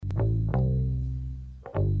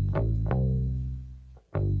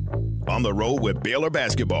on the road with Baylor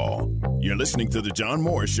basketball. You're listening to the John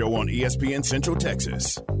Morris Show on ESPN Central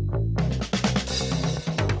Texas.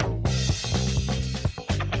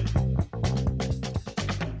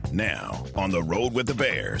 Now, on the road with the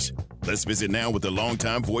Bears. Let's visit now with the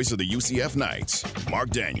longtime voice of the UCF Knights, Marc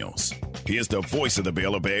Daniels. Here's the voice of the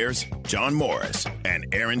Baylor Bears, John Morris and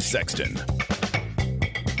Aaron Sexton.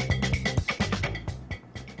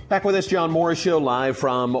 Back with us, John Morris Show, live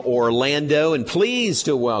from Orlando, and pleased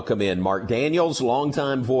to welcome in Marc Daniels,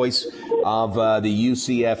 longtime voice of the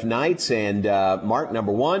UCF Knights. And Marc,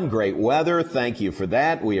 number one, great weather. Thank you for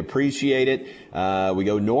that. We appreciate it. We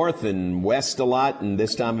go north and west a lot, and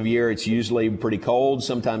this time of year it's usually pretty cold,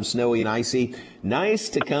 sometimes snowy and icy. Nice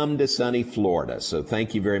to come to sunny Florida, so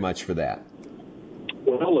thank you very much for that.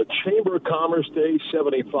 Well, a Chamber of Commerce day,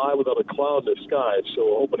 75 without a cloud in the sky.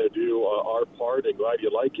 So hoping to do our part, and glad you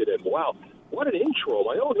like it. And wow, what an intro!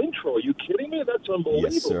 My own intro. Are you kidding me? That's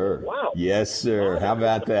unbelievable. Yes, sir. Wow. Yes, sir. How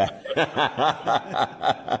about that?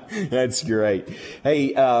 That's great.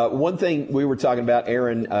 Hey, one thing we were talking about,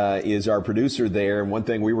 Aaron is our producer there, and one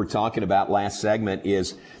thing we were talking about last segment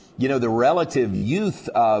is, you know, the relative youth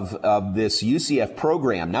of this UCF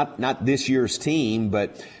program, not this year's team,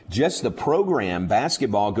 but just the program.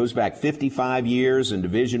 Basketball goes back 55 years, and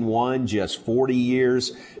Division I just 40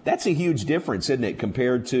 years. That's a huge difference, isn't it,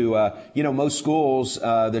 compared to, most schools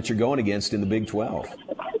that you're going against in the Big 12?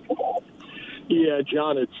 Yeah,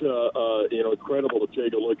 John, it's incredible to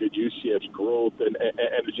take a look at UCF's growth, and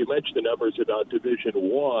as you mentioned the numbers about Division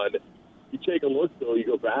I. You take a look, though, you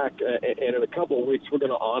go back, and in a couple of weeks, we're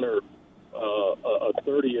going to honor a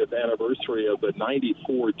 30th anniversary of the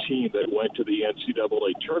 94 team that went to the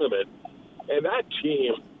NCAA tournament. And that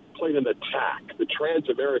team played in the TAC, the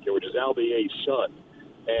Trans-American, which is Al VA's son.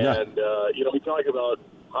 And, we talk about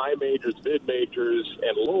high majors, mid-majors,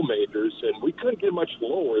 and low majors, and we couldn't get much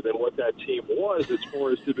lower than what that team was as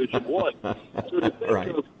far as Division I. So to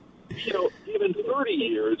think of, even 30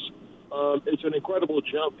 years, it's an incredible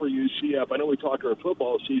jump for UCF. I know we talked during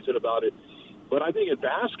football season about it, but I think in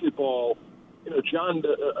basketball, John,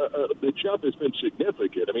 the jump has been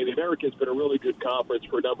significant. I mean, the American's been a really good conference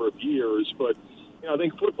for a number of years, but I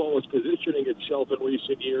think football is positioning itself in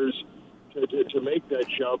recent years to make that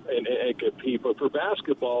jump and compete. But for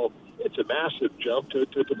basketball, it's a massive jump to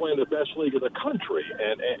play in the best league in the country,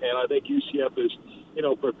 and I think UCF is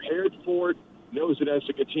prepared for it, knows it has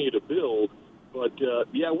to continue to build. But,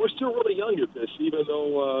 we're still really young at this, even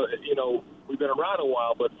though, we've been around a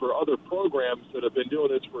while. But for other programs that have been doing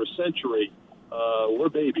this for a century, we're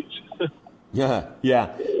babies.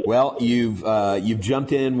 Yeah. Well, you've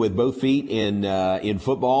jumped in with both feet in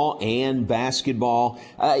football and basketball,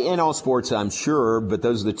 in all sports, I'm sure, but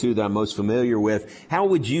those are the two that I'm most familiar with. How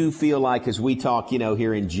would you feel like, as we talk,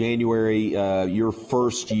 here in January, your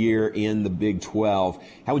first year in the Big 12,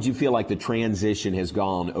 how would you feel like the transition has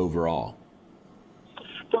gone overall?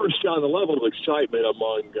 First, John, the level of excitement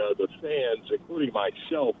among the fans, including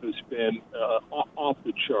myself, has been off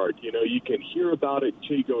the chart. You can hear about it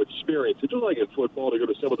until you go experience it. Just like in football, to go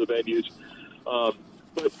to some of the venues.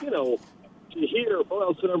 But, to hear,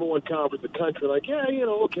 it's the number one conference in the country,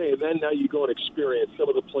 okay. And then now you go and experience some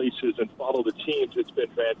of the places and follow the teams. It's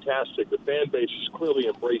been fantastic. The fan base has clearly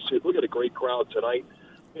embraced it. Look at a great crowd tonight.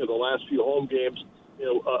 The last few home games,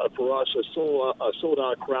 for us, a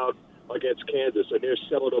sold-out crowd against Kansas, a near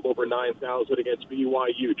sellout of over 9,000 against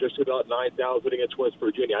BYU, just about 9,000 against West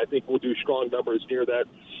Virginia. I think we'll do strong numbers near that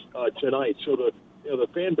tonight. So the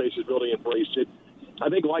fan base has really embraced it. I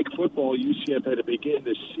think, like football, UCF had to begin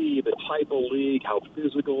to see the type of league, how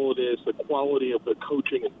physical it is, the quality of the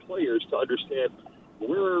coaching and players to understand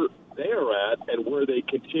where they're at and where they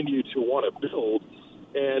continue to want to build.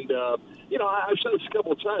 And, I've said this a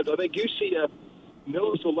couple of times. I think UCF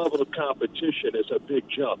knows the level of competition is a big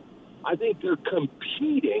jump. I think they're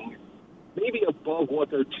competing maybe above what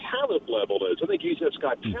their talent level is. I think UCF's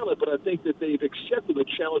got talent, but I think that they've accepted the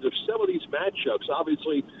challenge of some of these matchups.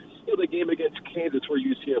 Obviously, the game against Kansas where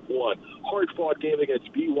UCF won, hard-fought game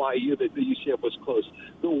against BYU that the UCF was close,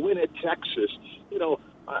 the win at Texas.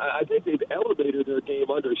 I think they've elevated their game,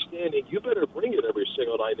 understanding you better bring it every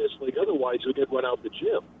single night in this league, otherwise you'll get run out the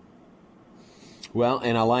gym. Well,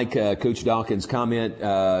 and I like Coach Dawkins' comment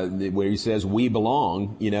where he says, we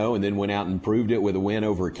belong, and then went out and proved it with a win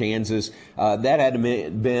over Kansas. That had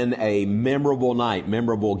been a memorable night,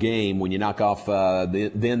 memorable game when you knock off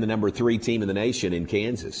then the number 3 team in the nation in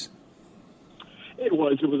Kansas. It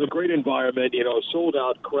was a great environment, a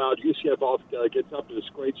sold-out crowd. UCF gets up to this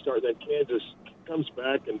great start, then Kansas comes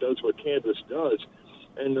back and does what Kansas does.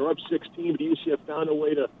 And they're up 16, but UCF found a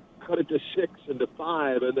way to cut it to 6 and to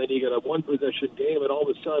 5, and then you get a one-possession game, and all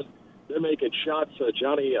of a sudden they're making shots.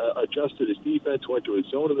 Johnny adjusted his defense, went to his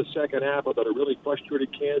zone in the second half. I thought it really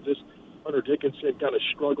frustrated Kansas. Hunter Dickinson kind of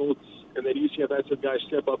struggled, and then UCF had some guys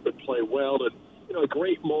step up and play well. And, a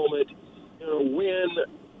great moment, win,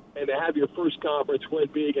 and to have your first conference win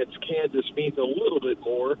big against Kansas means a little bit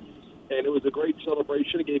more. And it was a great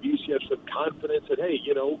celebration. It gave UCF some confidence that, hey,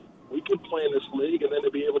 we can play in this league, and then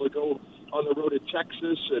to be able to go on the road to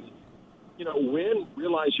Texas and, win,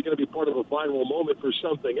 realize you're going to be part of a viral moment for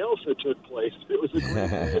something else that took place. It was a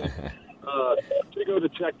great win to go to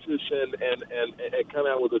Texas and come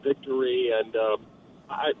out with a victory. And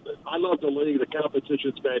I love the league. The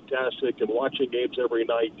competition's fantastic, and watching games every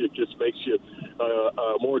night, it just makes you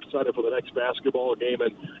more excited for the next basketball game.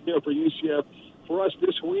 And, for UCF, for us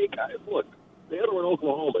this week, look, they had in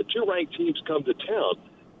Oklahoma. 2 ranked teams come to town.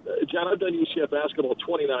 John, I've done UCF basketball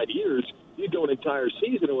 29 years. You'd go an entire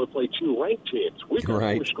season and would play 2 ranked teams. We've got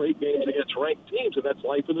 4 straight games against ranked teams, and that's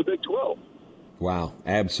life in the Big 12. Wow,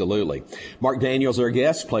 absolutely. Marc Daniels, our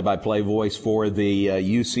guest, play-by-play voice for the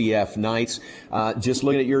UCF Knights. Just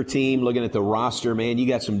looking at your team, looking at the roster, man, you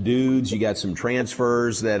got some dudes, you got some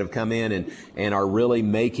transfers that have come in and are really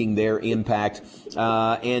making their impact.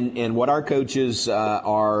 And what our coaches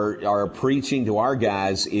are preaching to our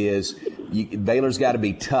guys is Baylor's got to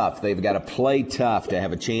be tough. They've got to play tough to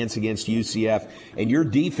have a chance against UCF. And your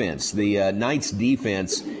defense, the Knights'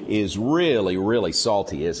 defense, is really, really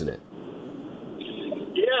salty, isn't it?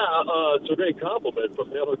 It's a great compliment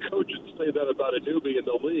from the other coaches to say that about a newbie in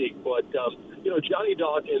the league. But, Johnny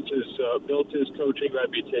Dawkins has built his coaching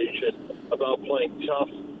reputation about playing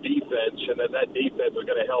tough defense, and then that defense is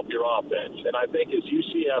going to help your offense. And I think as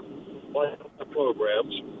UCF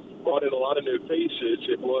programs brought in a lot of new faces,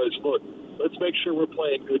 it was, look, let's make sure we're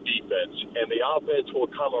playing good defense, and the offense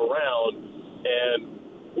will come around, and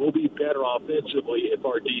we'll be better offensively if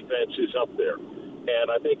our defense is up there.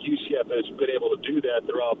 And I think UCF has been able to do that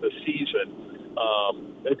throughout the season.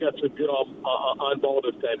 They've got some good on-ball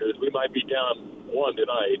defenders. We might be down 1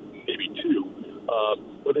 tonight, maybe 2.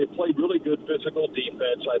 But they played really good physical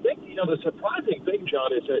defense. I think, the surprising thing,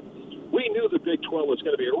 John, is that we knew the Big 12 was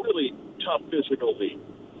going to be a really tough physical league.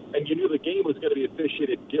 And you knew the game was going to be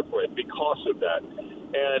officiated different because of that.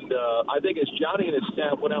 And I think as Johnny and his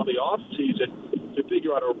staff went out in the offseason to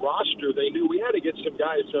figure out a roster, they knew we had to get some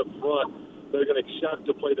guys up front they're going to accept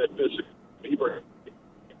to play that physical.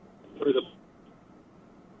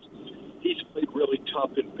 He's played really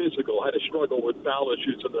tough and physical. Had a struggle with foul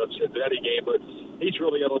issues in the Cincinnati game, but he's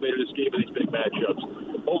really elevated his game in these big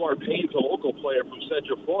matchups. Omar Payne's a local player from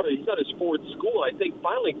Central Florida. He's at his 4th school. I think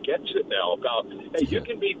finally gets it now about, hey, you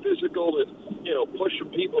can be physical and, push some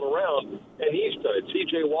people around, and he's done it.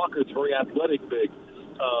 C.J. Walker's a very athletic big.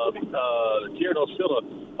 Tierno Silla,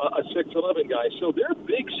 a 6'11" guy. So their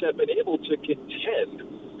bigs have been able to contend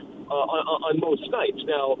on most nights.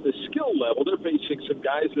 Now, the skill level, they're facing some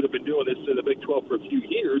guys that have been doing this in the Big 12 for a few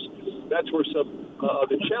years. That's where some of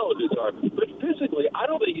the challenges are. But physically, I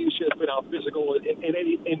don't think UCF has been out physical in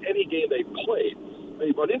any game they've played.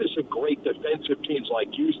 They've run into some great defensive teams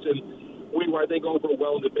like Houston. We were, I think,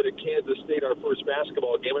 overwhelmed a bit at Kansas State, our first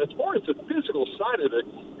basketball game. And as far as the physical side of it,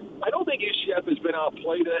 I don't think UCF has been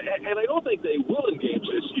outplayed, and I don't think they will in games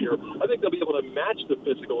this year. I think they'll be able to match the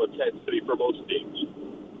physical intensity for most teams.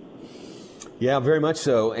 Yeah, very much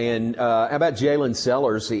so. And how about Jalen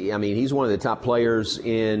Sellers? He's one of the top players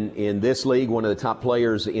in this league, one of the top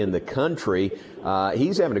players in the country.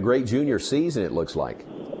 He's having a great junior season, it looks like.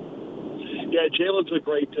 Yeah, Jalen's a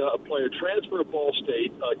great player. Transfer to Ball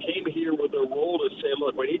State, came here with a role to say,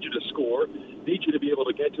 look, we need you to score, need you to be able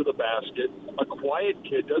to get to the basket. A quiet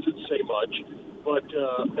kid, doesn't say much, but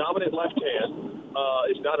dominant left hand,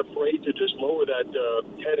 is not afraid to just lower that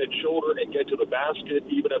head and shoulder and get to the basket,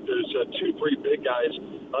 even if there's 2-3 big guys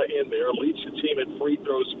in there. Leads the team in free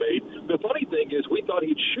throws made. The funny thing is we thought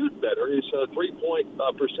he'd shoot better. His three-point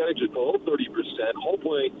percentage is below 30%.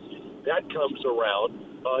 Hopefully that comes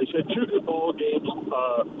around. He's had 2 good ball games,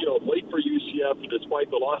 late for UCF,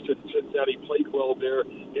 despite the loss at Cincinnati. Played well there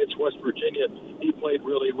against West Virginia. He played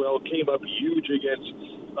really well, came up huge against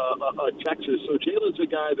Texas. So Jalen's a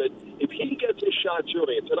guy that if he gets his shots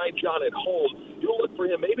early, and tonight, John, at home, you'll look for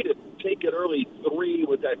him maybe to take an early 3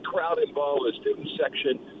 with that crowd involved in the student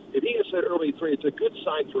section. If he gets that early 3, it's a good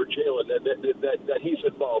sign for Jalen that he's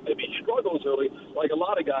involved. If he struggles early, like a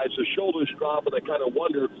lot of guys, the shoulders drop and they kind of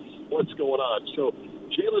wonder what's going on. So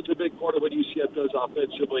Jalen's a big part of what UCF does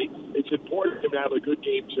offensively. It's important for him to have a good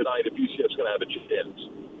game tonight if UCF's going to have a chance.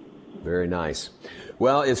 Very nice.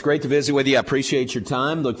 Well, it's great to visit with you. I appreciate your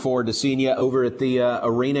time. Look forward to seeing you over at the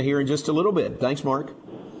arena here in just a little bit. Thanks, Mark.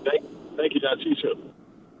 Thank you, John. See you soon.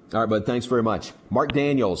 All right, bud. Thanks very much. Marc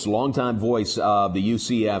Daniels, longtime voice of the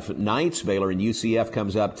UCF Knights. Baylor and UCF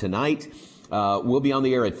comes up tonight. We'll be on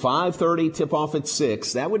the air at 5:30, tip-off at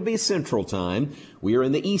 6. That would be Central Time. We are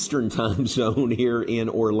in the Eastern Time zone here in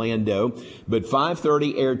Orlando. But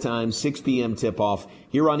 5:30 airtime, 6 p.m. tip-off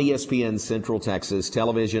here on ESPN Central Texas,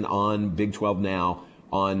 television on Big 12 Now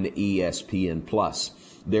on ESPN+.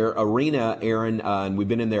 Their arena, Aaron, and we've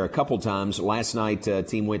been in there a couple times. Last night,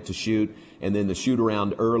 team went to shoot, and then the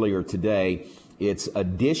shoot-around earlier today. It's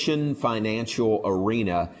Addition Financial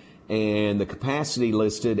Arena, and the capacity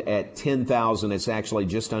listed at 10,000. It's actually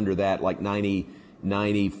just under that, like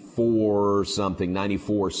 94 something,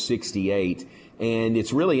 9468. And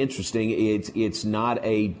it's really interesting. It's not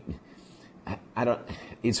a,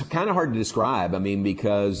 it's kind of hard to describe. I mean,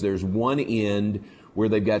 because there's one end where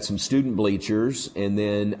they've got some student bleachers, and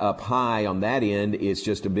then up high on that end, it's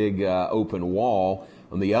just a big open wall.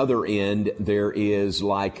 On the other end, there is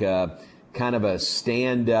like kind of a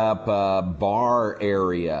stand-up bar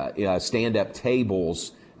area, stand-up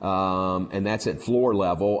tables, and that's at floor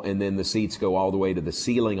level, and then the seats go all the way to the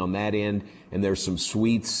ceiling on that end, and there's some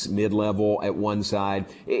suites mid-level at one side.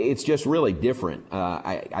 It's just really different.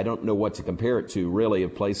 I don't know what to compare it to, really,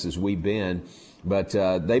 of places we've been, but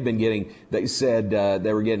they said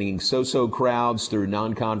they were getting so-so crowds through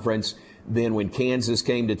non-conference. Then when Kansas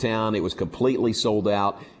came to town, it was completely sold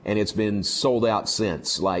out, and it's been sold out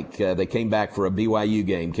since. Like they came back for a BYU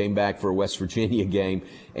game, came back for a West Virginia game,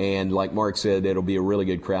 and like Mark said, it'll be a really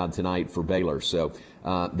good crowd tonight for Baylor. So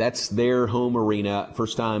that's their home arena.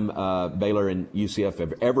 First time Baylor and UCF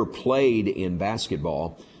have ever played in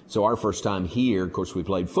basketball. So our first time here. Of course, we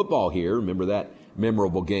played football here. Remember that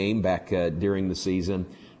memorable game back during the season.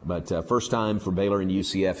 But first time for Baylor and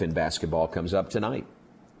UCF in basketball comes up tonight.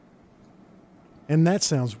 And that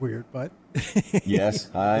sounds weird, but yes,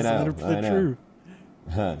 I know. It's 100% true.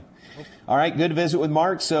 All right, good to visit with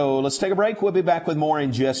Mark. So let's take a break. We'll be back with more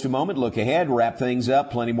in just a moment. Look ahead, wrap things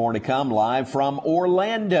up. Plenty more to come live from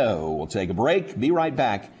Orlando. We'll take a break. Be right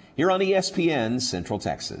back here on ESPN Central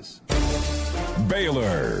Texas.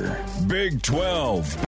 Baylor, Big 12.